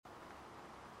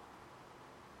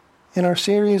In our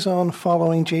series on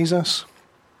following Jesus,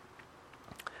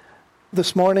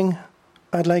 this morning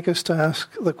I'd like us to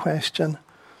ask the question,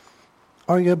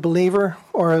 are you a believer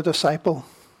or a disciple?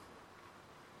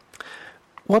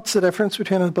 What's the difference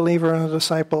between a believer and a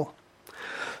disciple?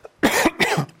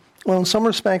 Well, in some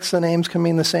respects the names can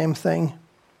mean the same thing,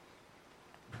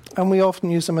 and we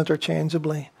often use them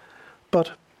interchangeably,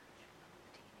 but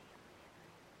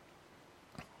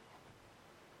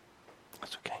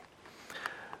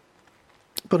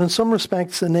in some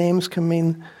respects, the names can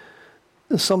mean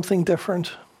something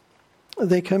different.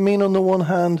 They can mean, on the one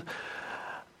hand,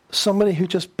 somebody who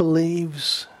just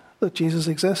believes that Jesus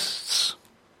exists,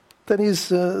 that he's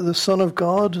the Son of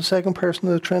God, the second person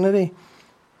of the Trinity.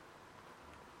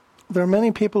 There are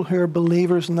many people who are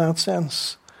believers in that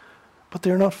sense, but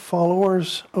they're not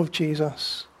followers of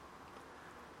Jesus.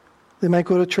 They might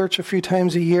go to church a few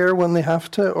times a year when they have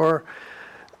to, or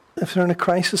if they're in a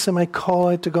crisis, they might call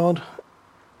out to God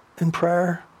in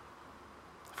prayer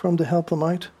for him to help them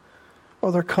out.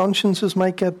 Or their consciences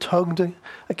might get tugged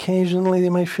occasionally. They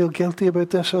might feel guilty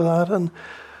about this or that and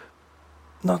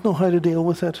not know how to deal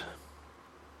with it.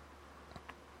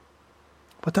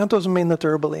 But that doesn't mean that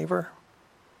they're a believer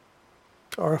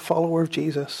or a follower of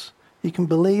Jesus. You can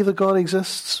believe that God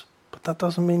exists, but that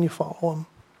doesn't mean you follow him.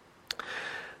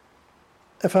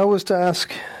 If I was to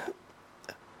ask,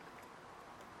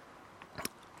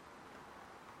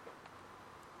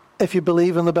 if you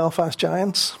believe in the Belfast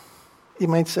Giants, you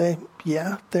might say,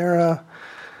 yeah, they were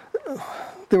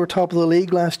top of the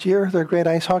league last year. They're a great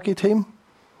ice hockey team.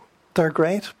 They're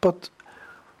great, but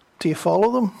do you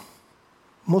follow them?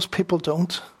 Most people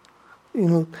don't. You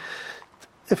know,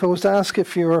 if I was to ask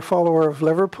if you're a follower of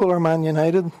Liverpool or Man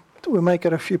United, we might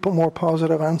get a few more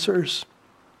positive answers.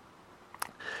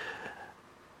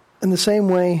 In the same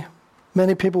way,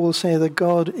 many people will say that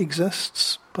God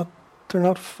exists, but they're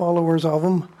not followers of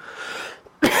him.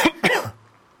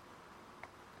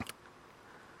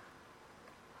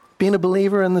 Being a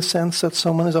believer in the sense that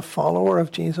someone is a follower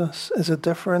of Jesus is a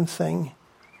different thing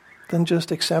than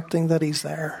just accepting that he's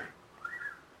there.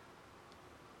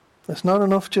 It's not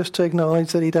enough just to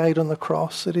acknowledge that he died on the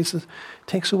cross, that he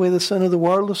takes away the sin of the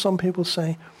world, as some people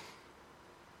say.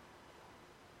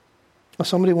 As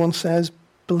somebody once says,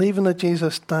 believing that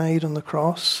Jesus died on the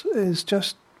cross is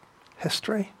just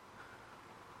history.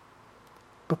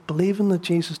 But believing that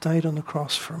Jesus died on the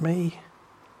cross for me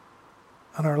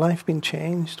and our life being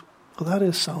changed, well, that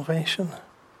is salvation.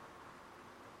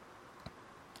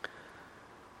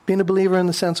 Being a believer in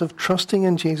the sense of trusting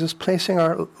in Jesus, placing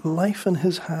our life in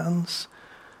his hands,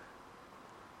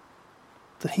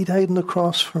 that he died on the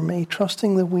cross for me,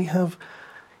 trusting that we have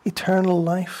eternal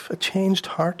life, a changed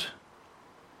heart.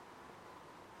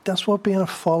 That's what being a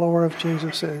follower of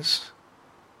Jesus is.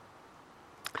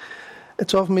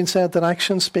 It's often been said that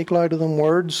actions speak louder than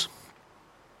words.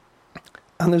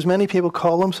 And there's many people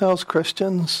call themselves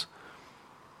Christians.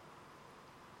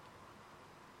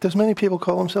 There's many people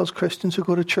call themselves Christians who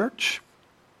go to church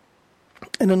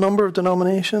in a number of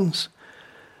denominations.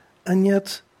 And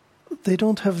yet they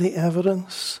don't have the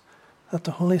evidence that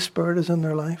the Holy Spirit is in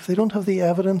their life. They don't have the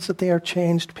evidence that they are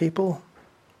changed people.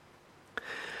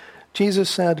 Jesus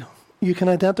said, you can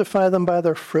identify them by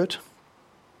their fruit.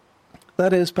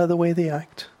 That is, by the way they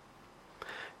act.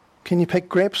 Can you pick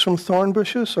grapes from thorn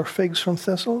bushes or figs from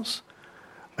thistles?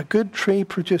 A good tree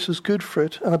produces good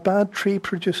fruit, and a bad tree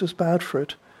produces bad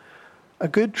fruit. A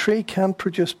good tree can't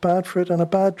produce bad fruit, and a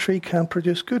bad tree can't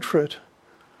produce good fruit.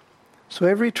 So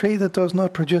every tree that does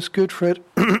not produce good fruit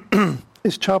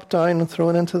is chopped down and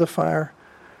thrown into the fire.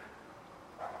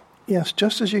 Yes,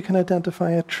 just as you can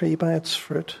identify a tree by its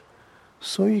fruit,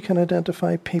 so you can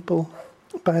identify people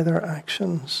by their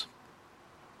actions.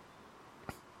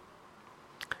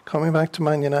 Coming back to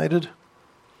Man United,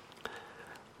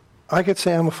 I could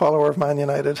say I'm a follower of Man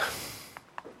United.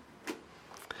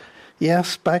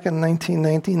 Yes, back in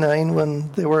 1999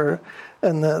 when they were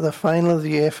in the final of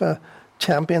the UEFA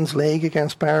Champions League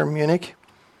against Bayern Munich,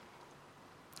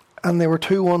 and they were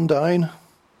 2-1 down,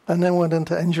 and then went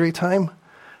into injury time,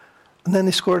 and then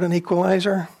they scored an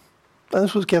equaliser. And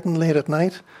this was getting late at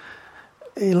night.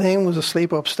 Elaine was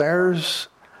asleep upstairs.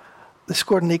 They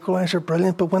scored an equaliser,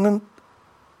 brilliant, but when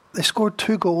they scored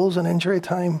 2 goals in injury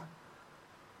time,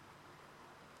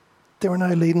 they were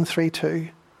now leading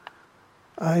 3-2.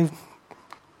 I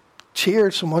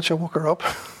cheered so much I woke her up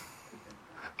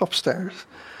upstairs.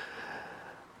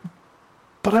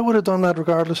 But I would have done that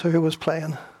regardless of who was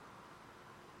playing.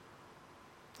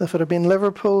 If it had been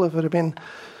Liverpool, if it had been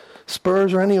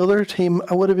Spurs or any other team,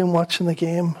 I would have been watching the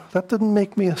game. That didn't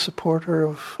make me a supporter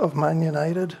of Man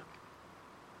United.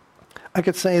 I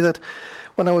could say that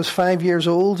when I was 5 years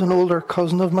old, an older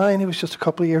cousin of mine, he was just a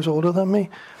couple of years older than me,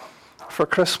 for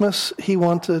Christmas, he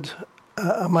wanted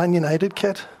a Man United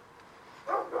kit.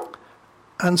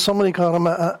 And somebody got him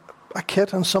a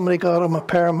kit, and somebody got him a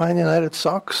pair of Man United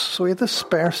socks. So he had this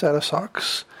spare set of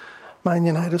socks, Man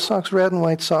United socks, red and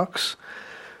white socks.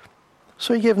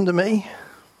 So he gave them to me.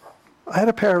 I had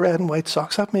a pair of red and white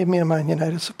socks. That made me a Man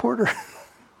United supporter.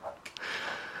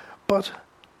 But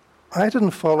I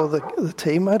didn't follow the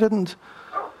team. I didn't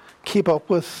keep up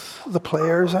with the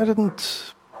players. I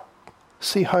didn't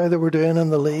see how they were doing in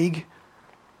the league.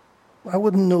 I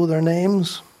wouldn't know their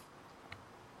names.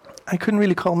 I couldn't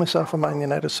really call myself a Man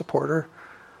United supporter.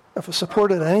 If I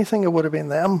supported anything, it would have been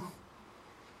them.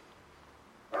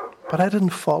 But I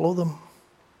didn't follow them.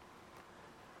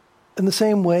 In the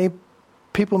same way,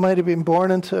 people might have been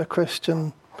born into a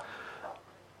Christian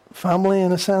family,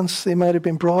 in a sense. They might have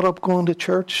been brought up going to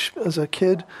church as a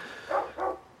kid.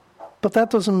 But that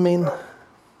doesn't mean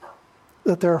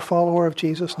that they're a follower of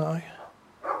Jesus now.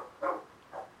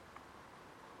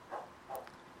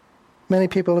 Many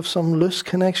people have some loose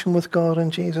connection with God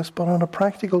and Jesus, but on a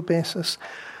practical basis,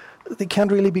 they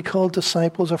can't really be called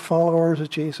disciples or followers of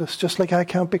Jesus, just like I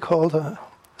can't be called a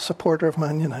supporter of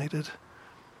Man United.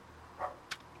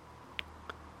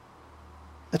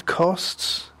 It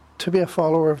costs to be a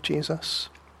follower of Jesus.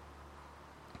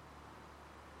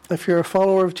 If you're a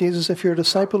follower of Jesus, if you're a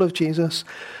disciple of Jesus,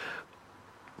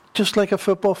 just like a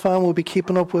football fan will be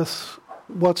keeping up with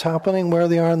what's happening, where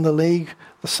they are in the league,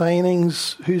 the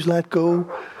signings, who's let go,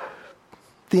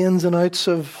 the ins and outs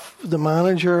of the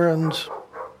manager and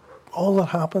all that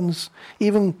happens,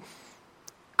 even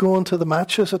going to the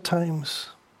matches at times,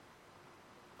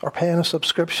 or paying a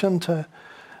subscription to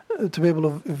be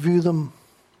able to view them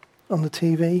on the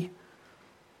TV.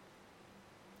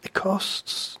 It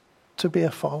costs to be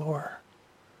a follower.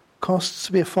 It costs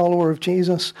to be a follower of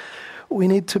Jesus. We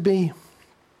need to be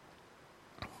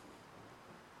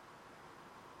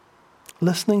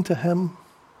listening to him,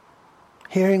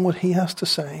 hearing what he has to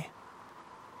say,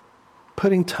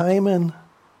 putting time in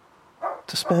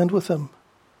to spend with him.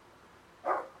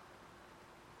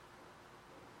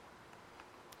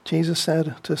 Jesus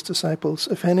said to his disciples,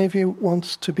 "If any of you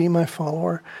wants to be my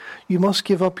follower, you must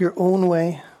give up your own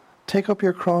way, take up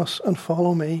your cross and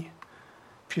follow me.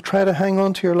 If you try to hang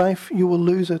on to your life, you will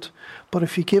lose it. But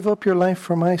if you give up your life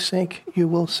for my sake, you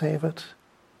will save it."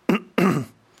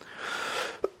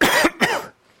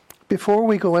 Before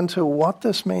we go into what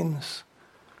this means,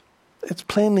 it's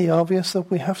plainly obvious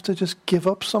that we have to just give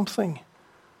up something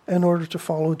in order to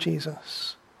follow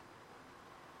Jesus.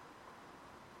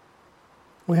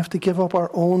 We have to give up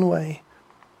our own way.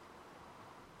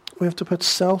 We have to put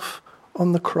self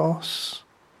on the cross.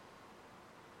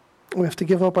 We have to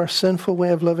give up our sinful way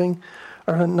of living,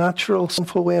 our natural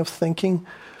sinful way of thinking.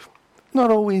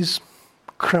 Not always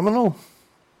criminal,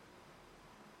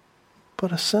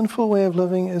 but a sinful way of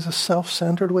living is a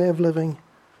self-centered way of living,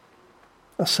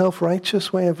 a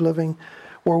self-righteous way of living,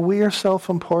 where we are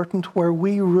self-important, where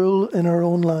we rule in our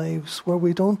own lives, where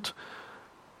we don't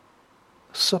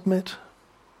submit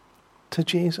to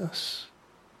Jesus,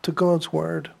 to God's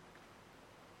word.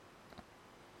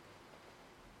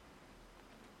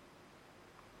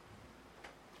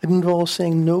 It involves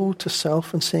saying no to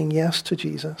self and saying yes to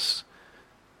Jesus,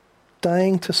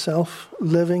 dying to self,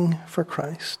 living for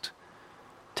Christ,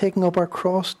 taking up our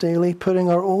cross daily, putting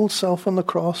our old self on the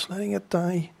cross, letting it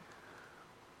die,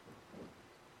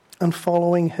 and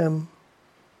following him.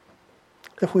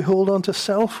 If we hold on to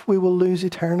self, we will lose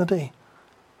eternity,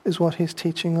 is what he's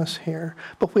teaching us here.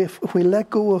 But if we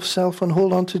let go of self and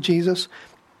hold on to Jesus,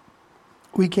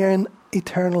 we gain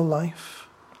eternal life.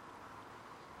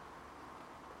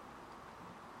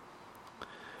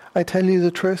 I tell you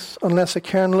the truth, unless a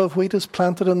kernel of wheat is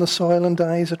planted in the soil and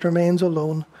dies, it remains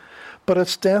alone. But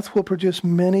its death will produce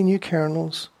many new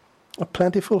kernels, a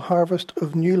plentiful harvest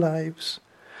of new lives.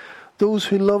 Those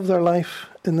who love their life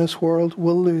in this world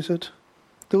will lose it.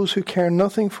 Those who care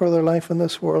nothing for their life in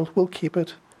this world will keep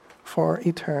it for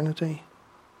eternity.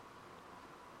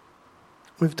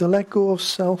 We've to let go of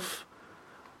self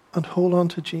and hold on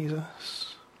to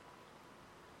Jesus.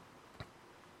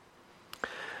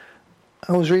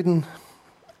 I was reading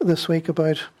this week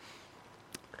about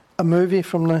a movie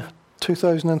from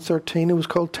 2013. It was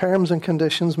called Terms and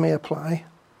Conditions May Apply.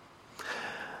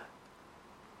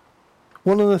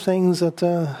 One of the things that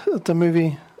the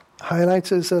movie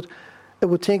highlights is that it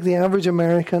would take the average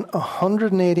American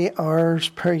 180 hours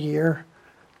per year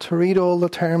to read all the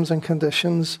terms and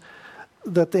conditions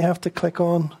that they have to click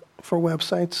on for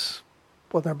websites,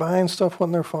 when they're buying stuff,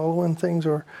 when they're following things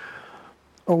or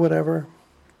whatever.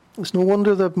 It's no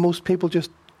wonder that most people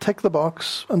just tick the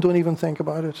box and don't even think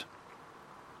about it.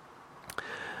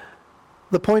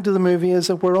 The point of the movie is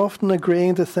that we're often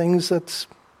agreeing to things that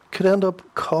could end up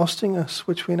costing us,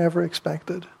 which we never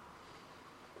expected.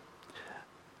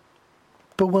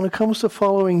 But when it comes to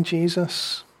following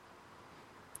Jesus,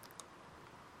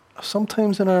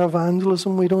 sometimes in our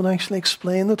evangelism we don't actually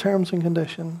explain the terms and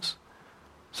conditions.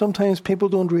 Sometimes people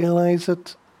don't realize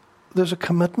that there's a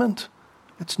commitment.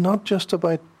 It's not just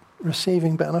about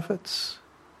receiving benefits.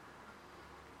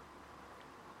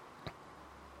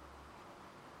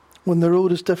 When the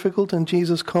road is difficult and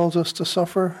Jesus calls us to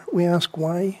suffer, we ask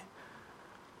why.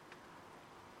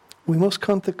 We must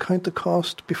count the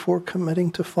cost before committing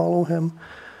to follow him,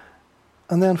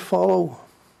 and then follow.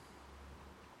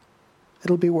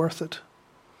 It'll be worth it.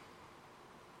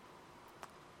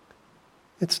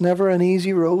 It's never an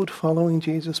easy road following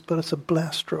Jesus, but it's a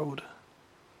blessed road.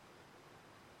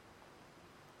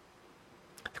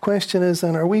 The question is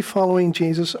then, are we following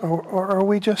Jesus, or are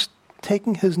we just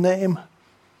taking his name?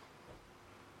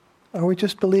 Are we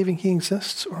just believing he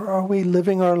exists, or are we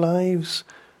living our lives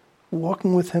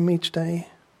walking with him each day?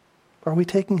 Are we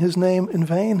taking his name in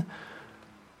vain,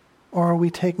 or are we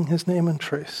taking his name in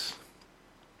truth?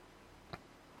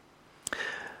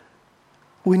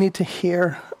 We need to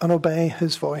hear and obey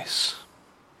his voice.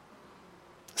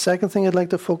 The second thing I'd like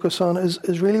to focus on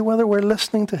is really whether we're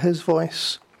listening to his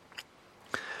voice.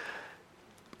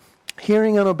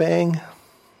 Hearing and obeying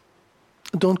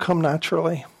don't come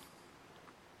naturally.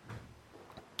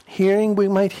 Hearing, we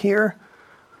might hear,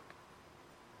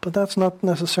 but that's not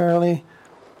necessarily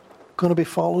going to be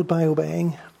followed by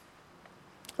obeying.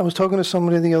 I was talking to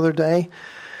somebody the other day,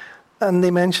 and they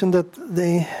mentioned that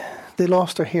they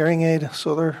lost their hearing aid,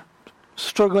 so they're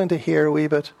struggling to hear a wee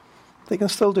bit. They can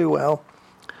still do well,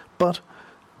 but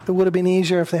it would have been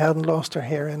easier if they hadn't lost their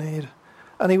hearing aid.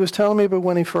 And he was telling me about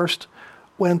when he first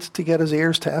went to get his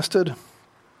ears tested.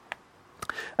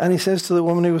 And he says to the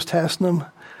woman who was testing him,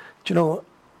 "Do you know,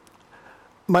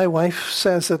 my wife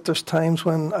says that there's times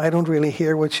when I don't really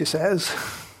hear what she says."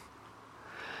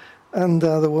 And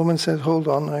the woman says, "Hold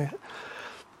on now.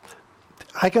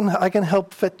 I can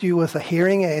help fit you with a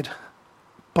hearing aid,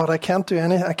 but I can't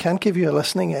give you a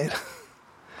listening aid."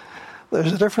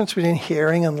 There's a difference between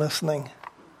hearing and listening.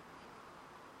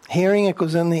 Hearing, it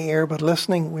goes in the ear, but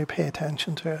listening, we pay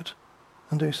attention to it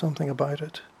and do something about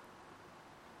it.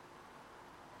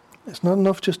 It's not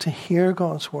enough just to hear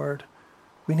God's word.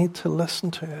 We need to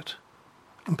listen to it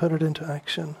and put it into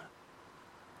action.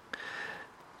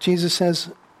 Jesus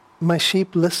says, "My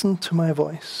sheep listen to my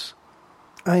voice.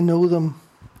 I know them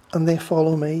and they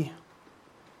follow me."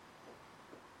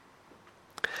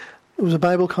 It was a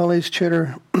Bible college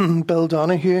tutor, Bill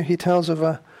Donahue. He tells of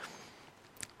a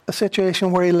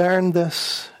situation where he learned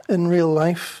this in real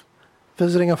life,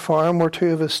 visiting a farm where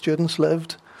two of his students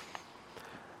lived.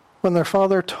 When their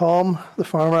father, Tom, the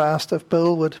farmer, asked if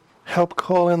Bill would help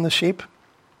call in the sheep,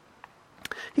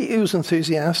 he was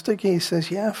enthusiastic. He says,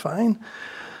 "Yeah, fine."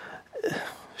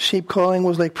 Sheep calling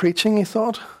was like preaching, he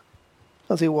thought,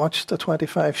 as he watched the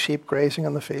 25 sheep grazing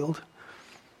in the field.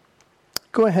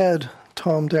 "Go ahead,"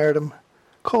 Tom dared him.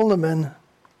 "Call them in."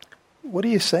 "What do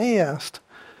you say?" he asked.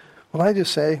 "Well, I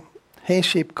just say, 'Hey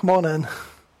sheep, come on in.'"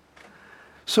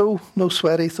 So, no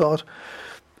sweat, he thought,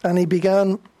 and he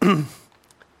began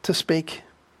to speak.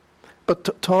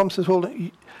 But Tom says, "Well,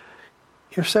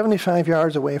 you're 75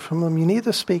 yards away from them. You need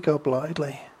to speak up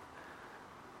loudly."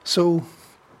 So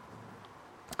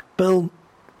Bill,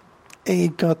 he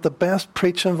got the best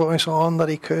preaching voice on that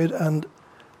he could, and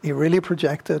he really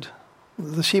projected.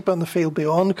 The sheep on the field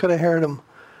beyond could have heard him.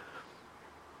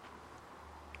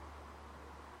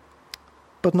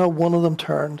 But not one of them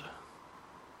turned.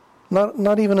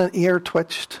 Not even an ear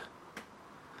twitched.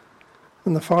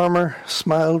 And the farmer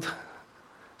smiled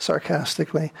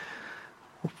sarcastically.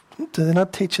 "Do they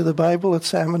not teach you the Bible at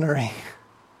seminary?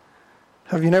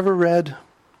 Have you never read,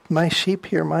 'My sheep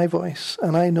hear my voice,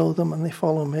 and I know them, and they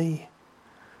follow me'?"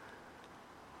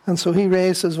 And so he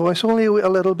raised his voice only a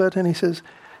little bit, and he says,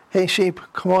 "Hey sheep,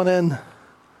 come on in."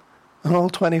 And all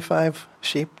 25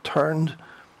 sheep turned,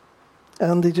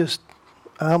 and they just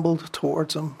ambled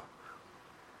towards him.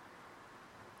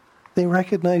 They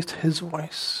recognized his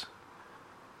voice.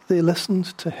 They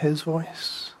listened to his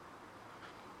voice.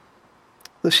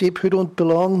 The sheep who don't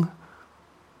belong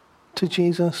to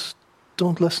Jesus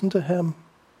don't listen to him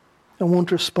and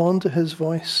won't respond to his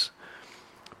voice.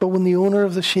 But when the owner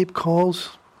of the sheep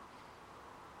calls,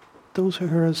 those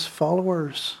who are his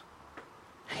followers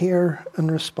hear and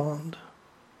respond.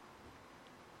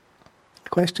 The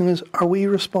question is, are we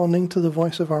responding to the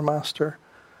voice of our master?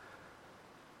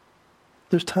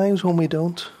 There's times when we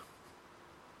don't.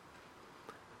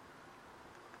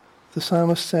 The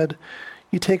psalmist said,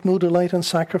 "You take no delight in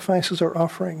sacrifices or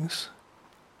offerings.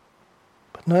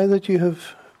 But now that you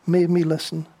have made me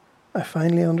listen, I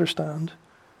finally understand.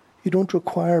 You don't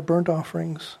require burnt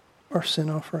offerings or sin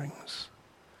offerings."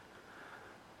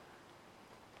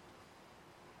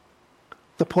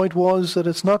 The point was that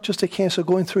it's not just a case of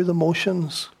going through the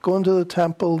motions, going to the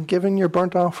temple, giving your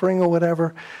burnt offering or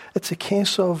whatever. It's a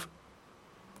case of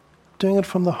doing it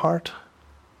from the heart,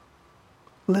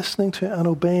 listening to and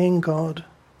obeying God.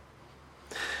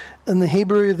 In the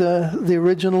Hebrew, the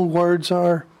original words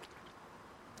are,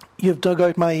 "You've dug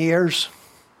out my ears."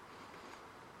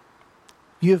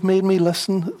 "You've made me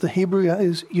listen." The Hebrew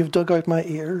is, "You've dug out my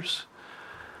ears."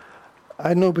 I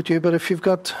don't know about you, but if you've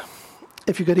got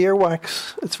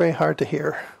earwax, it's very hard to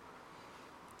hear.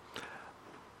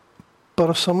 But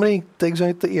if somebody digs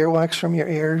out the earwax from your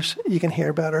ears, you can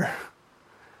hear better.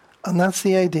 And that's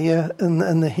the idea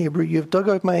in the Hebrew. You've dug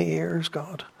out my ears,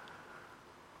 God.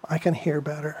 I can hear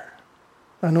better.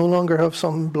 I no longer have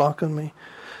something blocking me.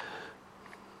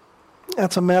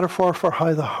 That's a metaphor for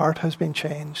how the heart has been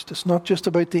changed. It's not just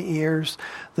about the ears,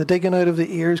 the digging out of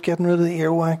the ears, getting rid of the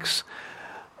earwax.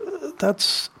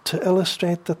 That's to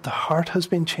illustrate that the heart has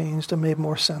been changed and made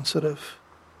more sensitive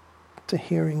to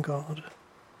hearing God.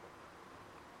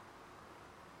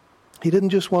 He didn't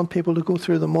just want people to go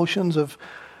through the motions of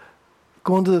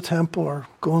going to the temple or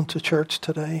going to church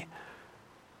today,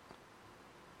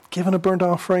 giving a burnt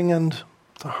offering and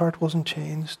the heart wasn't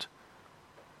changed,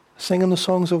 singing the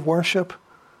songs of worship,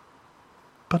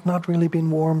 but not really being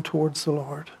warm towards the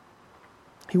Lord.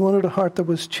 He wanted a heart that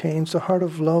was changed, a heart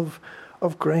of love,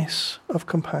 of grace, of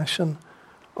compassion,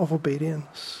 of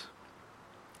obedience.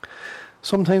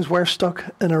 Sometimes we're stuck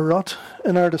in a rut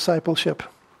in our discipleship.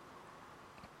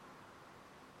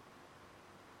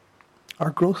 Our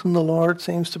growth in the Lord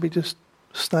seems to be just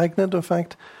stagnant. In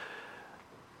fact,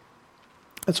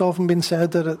 it's often been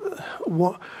said that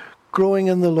growing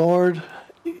in the Lord,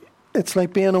 it's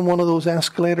like being on one of those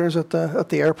escalators at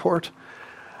the airport,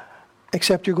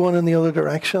 except you're going in the other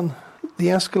direction. The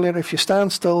escalator, if you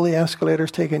stand still, the escalator's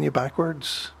taking you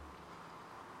backwards.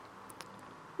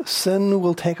 Sin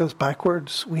will take us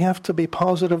backwards. We have to be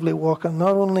positively walking,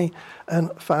 not only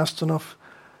and fast enough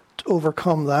to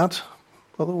overcome that,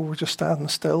 although we're just standing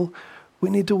still.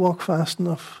 We need to walk fast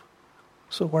enough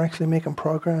so we're actually making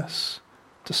progress,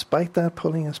 despite that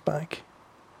pulling us back.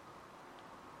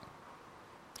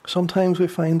 Sometimes we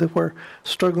find that we're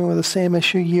struggling with the same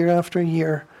issue year after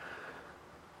year.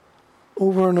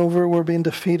 Over and over we're being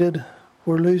defeated.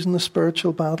 We're losing the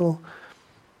spiritual battle.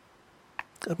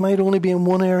 It might only be in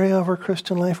one area of our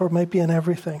Christian life, or it might be in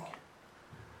everything.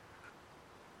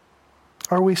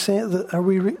 Are we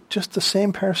just the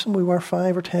same person we were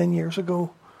 5 or 10 years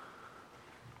ago?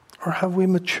 Or have we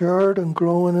matured and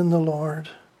grown in the Lord?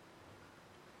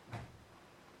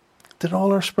 Did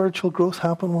all our spiritual growth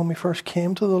happen when we first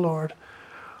came to the Lord?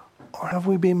 Or have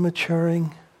we been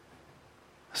maturing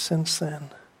since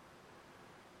then?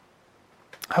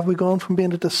 Have we gone from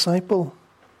being a disciple,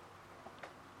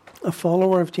 a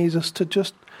follower of Jesus,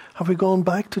 have we gone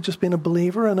back to just being a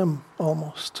believer in him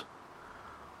almost?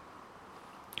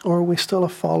 Or are we still a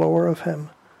follower of him?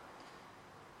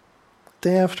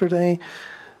 Day after day,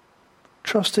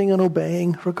 trusting and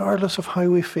obeying, regardless of how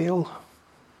we feel.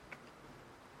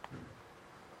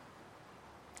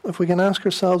 If we can ask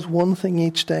ourselves one thing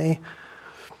each day,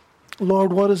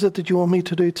 Lord, what is it that you want me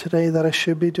to do today that I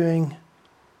should be doing?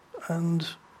 And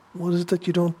what is it that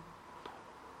you don't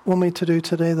want me to do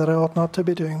today that I ought not to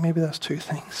be doing? Maybe that's 2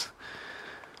 things.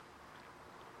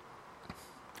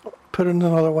 Put it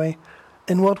another way.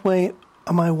 In what way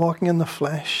am I walking in the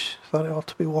flesh that I ought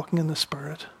to be walking in the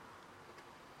Spirit?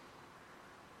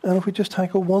 And if we just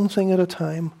tackle one thing at a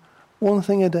time, one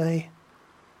thing a day,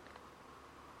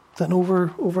 then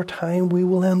over time we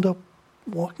will end up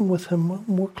walking with him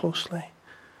more closely.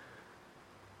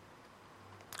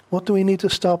 What do we need to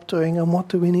stop doing, and what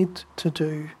do we need to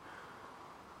do?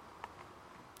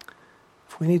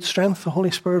 If we need strength, the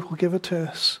Holy Spirit will give it to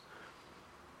us.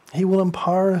 He will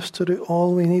empower us to do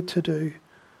all we need to do.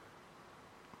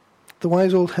 The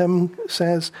wise old hymn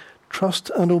says, "Trust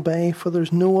and obey, for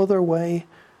there's no other way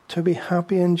to be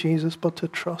happy in Jesus but to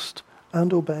trust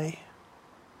and obey."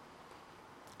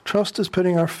 Trust is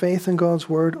putting our faith in God's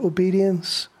word.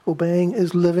 Obedience, obeying,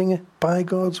 is living by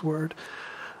God's word.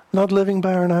 Not living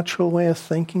by our natural way of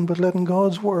thinking, but letting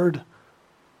God's word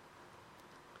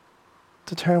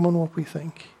determine what we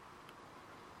think.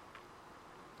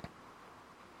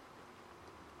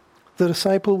 The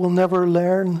disciple will never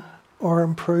learn or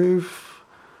improve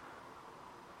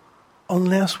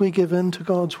unless we give in to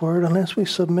God's word, unless we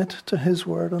submit to his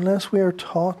word, unless we are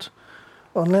taught,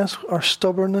 unless our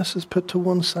stubbornness is put to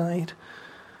one side.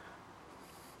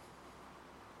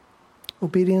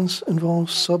 Obedience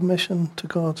involves submission to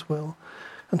God's will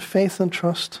and faith and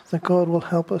trust that God will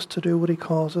help us to do what he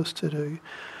calls us to do.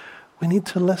 We need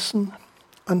to listen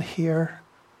and hear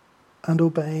and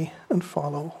obey and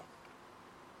follow.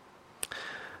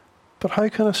 But how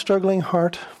can a struggling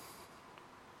heart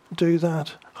do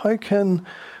that? How can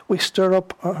we stir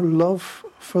up our love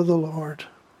for the Lord?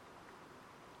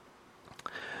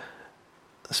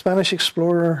 The Spanish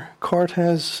explorer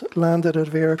Cortes landed at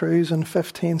Veracruz in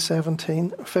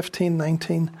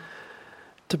 1519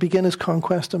 to begin his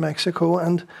conquest of Mexico,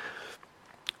 and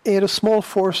he had a small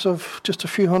force of just a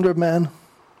few hundred men,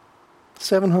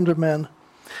 700 men.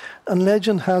 And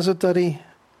legend has it that he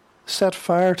set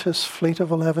fire to his fleet of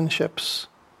 11 ships.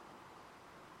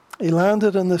 He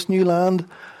landed in this new land,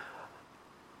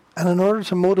 and in order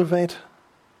to motivate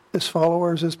his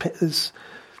followers, his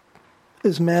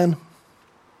men,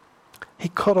 he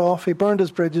burned his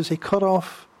bridges, he cut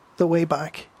off the way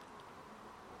back.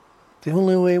 The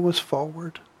only way was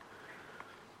forward.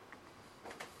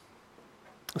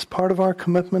 As part of our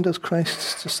commitment as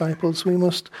Christ's disciples, we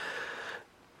must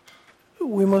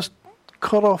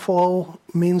cut off all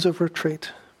means of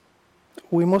retreat.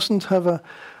 We mustn't have a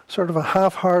sort of a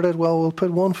half-hearted, we'll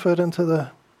put one foot into the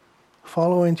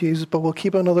following Jesus, but we'll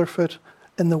keep another foot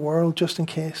in the world just in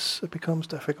case it becomes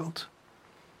difficult.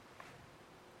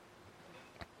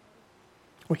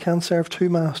 We can't serve two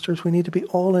masters. We need to be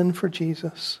all in for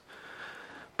Jesus.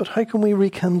 But how can we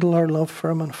rekindle our love for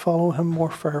him and follow him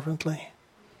more fervently?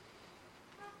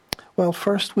 Well,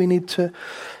 first we need to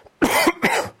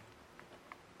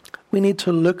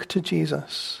look to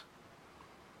Jesus.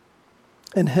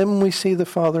 In him we see the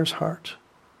Father's heart.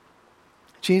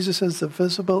 Jesus is the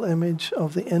visible image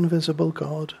of the invisible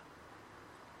God.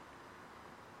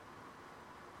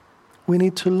 We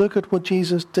need to look at what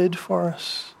Jesus did for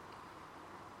us.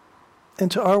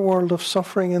 Into our world of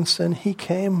suffering and sin, he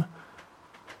came.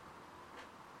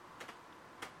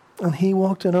 And he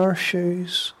walked in our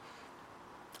shoes.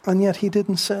 And yet he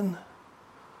didn't sin.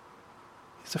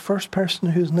 He's the first person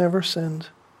who's never sinned.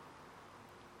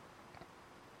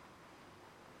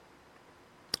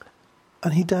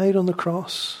 And he died on the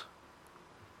cross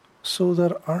so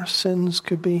that our sins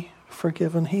could be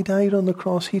forgiven. He died on the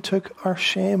cross. He took our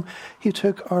shame. He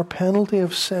took our penalty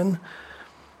of sin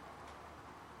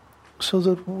so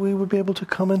that we would be able to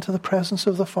come into the presence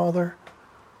of the Father,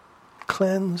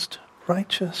 cleansed,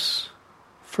 righteous,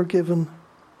 forgiven.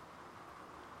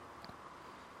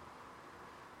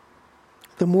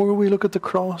 The more we look at the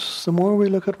cross, the more we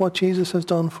look at what Jesus has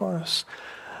done for us,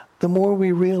 the more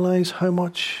we realize how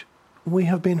much we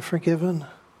have been forgiven,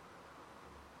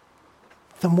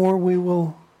 the more we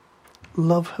will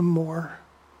love him more.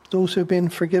 Those who have been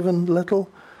forgiven little,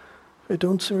 who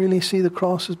don't really see the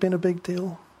cross as being a big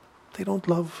deal, they don't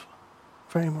love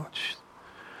very much.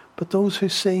 But those who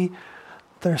see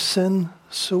their sin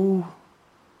so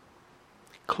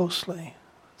closely,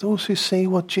 those who see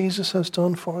what Jesus has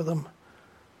done for them,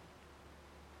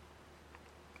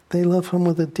 they love him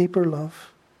with a deeper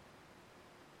love.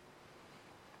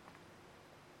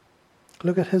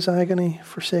 Look at his agony,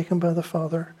 forsaken by the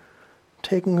Father,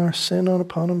 taking our sin on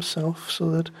upon himself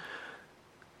so that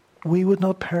we would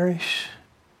not perish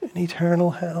in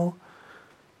eternal hell,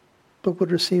 but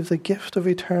would receive the gift of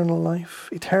eternal life,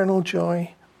 eternal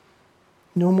joy,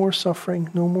 no more suffering,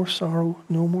 no more sorrow,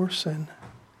 no more sin.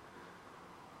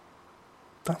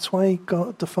 That's why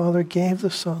God the Father gave the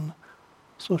Son,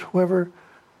 so that whoever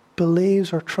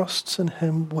believes or trusts in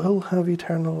him will have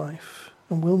eternal life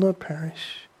and will not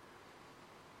perish.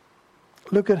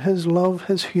 Look at his love,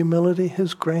 his humility,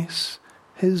 his grace,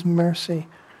 his mercy,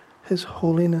 his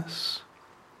holiness.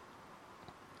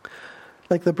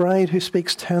 Like the bride who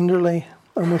speaks tenderly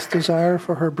and with desire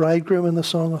for her bridegroom in the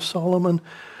Song of Solomon,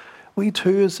 we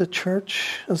too as the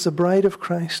church, as the bride of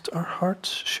Christ, our hearts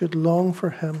should long for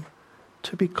him,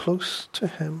 to be close to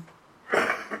him.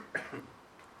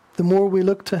 The more we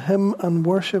look to him and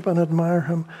worship and admire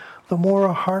him, the more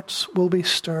our hearts will be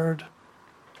stirred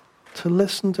to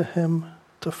listen to him,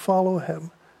 to follow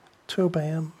him, to obey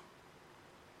him.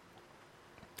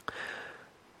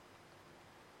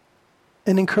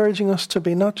 In encouraging us to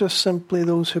be not just simply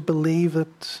those who believe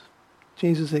that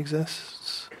Jesus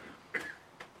exists,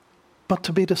 but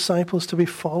to be disciples, to be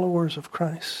followers of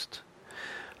Christ.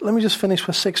 Let me just finish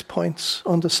with 6 points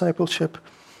on discipleship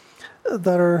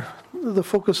that are the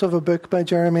focus of a book by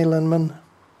Jeremy Linman.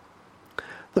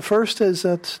 The first is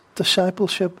that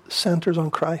discipleship centers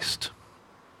on Christ.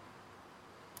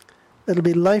 It'll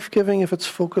be life-giving if it's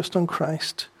focused on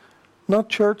Christ. Not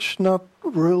church, not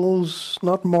rules,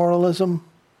 not moralism,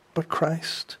 but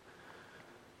Christ.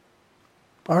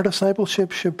 Our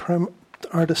discipleship should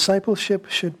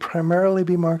primarily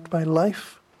be marked by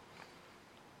life,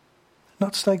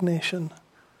 not stagnation,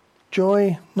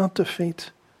 joy, not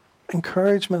defeat,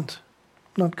 encouragement,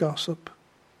 not gossip.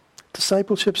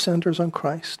 Discipleship centers on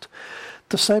Christ.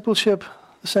 Discipleship,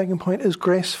 the second point, is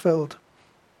grace-filled.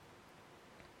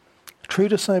 True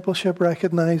discipleship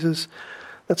recognizes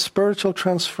that spiritual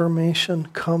transformation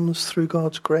comes through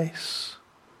God's grace,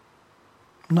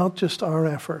 not just our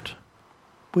effort.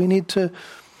 We need to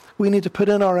put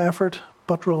in our effort,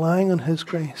 but relying on His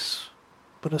grace.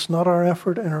 But it's not our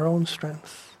effort in our own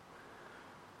strength.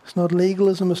 It's not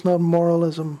legalism, it's not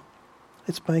moralism.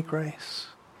 It's by grace.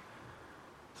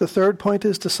 The third point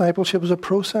is discipleship is a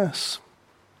process.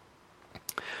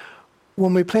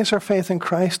 When we place our faith in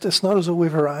Christ, it's not as though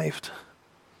we've arrived.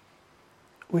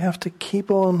 We have to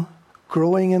keep on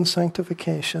growing in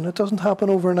sanctification. It doesn't happen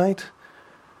overnight.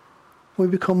 We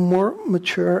become more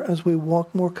mature as we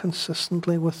walk more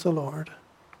consistently with the Lord.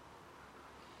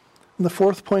 And the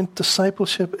fourth point,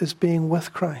 discipleship is being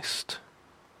with Christ.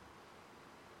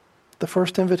 The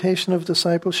first invitation of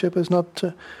discipleship is not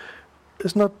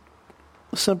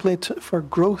simply for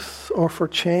growth or for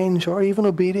change or even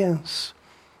obedience.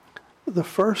 The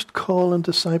first call in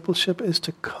discipleship is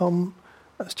to come,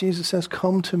 as Jesus says,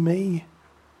 come to me.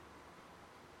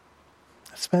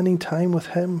 Spending time with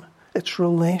Him. It's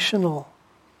relational.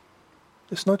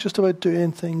 It's not just about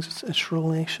doing things, it's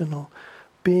relational.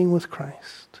 Being with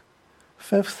Christ.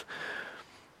 Fifth,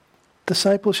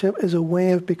 discipleship is a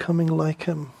way of becoming like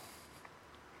Him.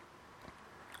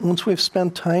 Once we've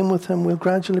spent time with Him, we'll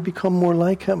gradually become more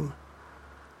like Him.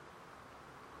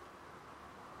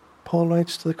 Paul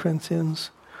writes to the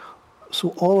Corinthians, so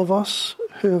all of us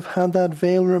who have had that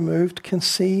veil removed can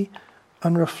see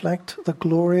and reflect the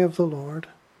glory of the Lord.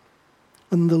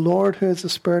 And the Lord, who is the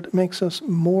Spirit, makes us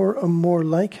more and more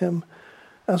like Him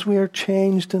as we are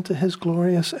changed into His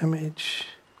glorious image.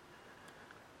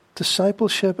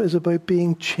 Discipleship is about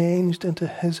being changed into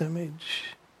His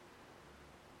image.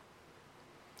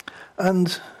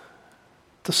 And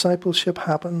discipleship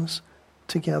happens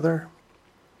together.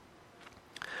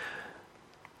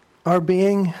 Our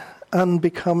being and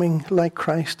becoming like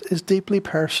Christ is deeply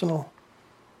personal.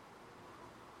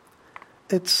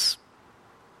 It's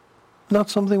not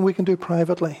something we can do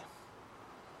privately.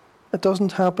 It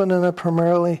doesn't happen in a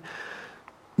primarily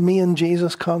me and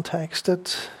Jesus context.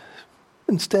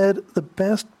 Instead, the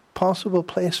best possible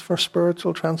place for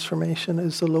spiritual transformation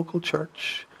is the local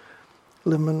church.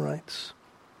 Limman writes.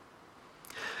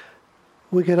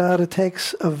 We could add, it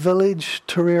takes a village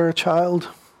to rear a child,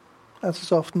 as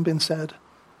has often been said.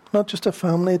 Not just a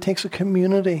family, it takes a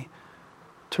community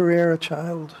to rear a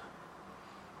child.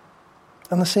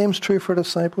 And the same is true for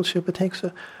discipleship. It takes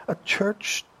a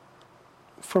church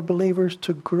for believers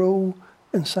to grow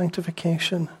in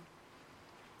sanctification.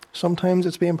 Sometimes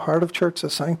it's being part of church that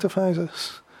sanctifies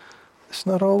us. It's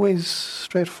not always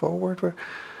straightforward.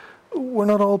 We're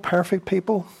not all perfect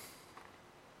people.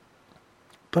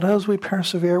 But as we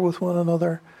persevere with one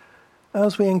another,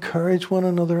 as we encourage one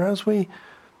another, as we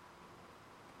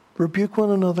rebuke one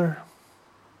another,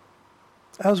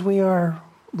 as we are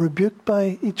rebuked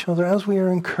by each other, as we are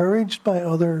encouraged by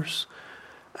others,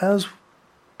 as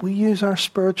we use our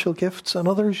spiritual gifts and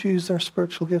others use their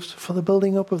spiritual gifts for the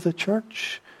building up of the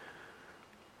church,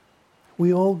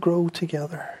 we all grow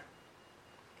together.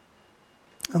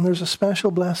 And there's a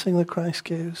special blessing that Christ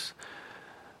gives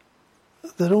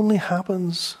that only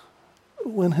happens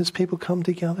when His people come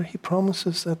together. He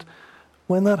promises that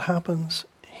when that happens,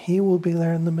 He will be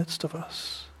there in the midst of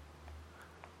us.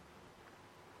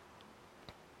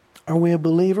 Are we a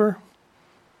believer?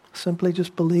 Simply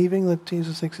just believing that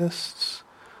Jesus exists?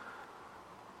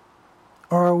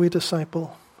 Or are we a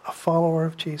disciple, a follower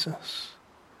of Jesus?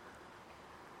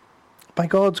 By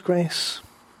God's grace,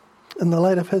 in the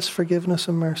light of His forgiveness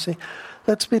and mercy,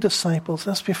 let's be disciples,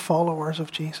 let's be followers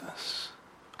of Jesus.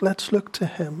 Let's look to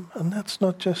Him, and let's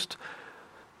not just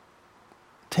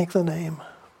take the name.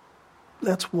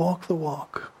 Let's walk the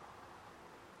walk.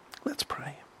 Let's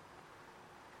pray.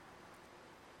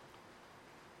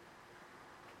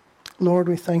 Lord,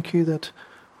 we thank You that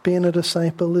being a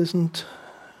disciple isn't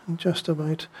just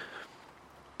about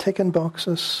ticking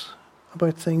boxes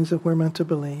about things that we're meant to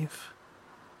believe,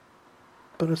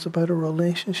 but it's about a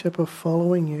relationship of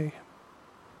following You.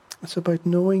 It's about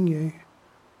knowing You.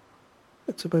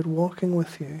 It's about walking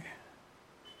with You.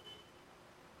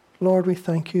 Lord, we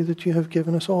thank You that You have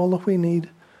given us all that we need.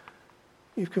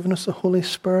 You've given us the Holy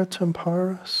Spirit to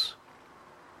empower us.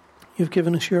 You've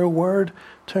given us your word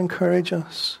to encourage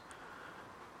us.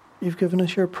 You've given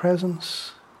us your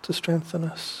presence to strengthen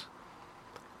us.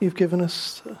 You've given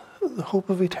us the hope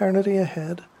of eternity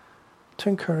ahead to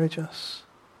encourage us.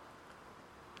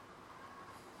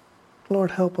 Lord,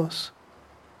 help us.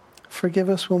 Forgive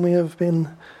us when we have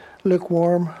been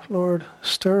lukewarm. Lord,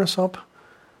 stir us up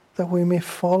that we may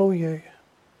follow you.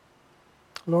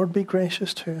 Lord, be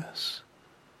gracious to us.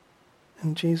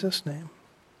 In Jesus' name,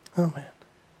 amen.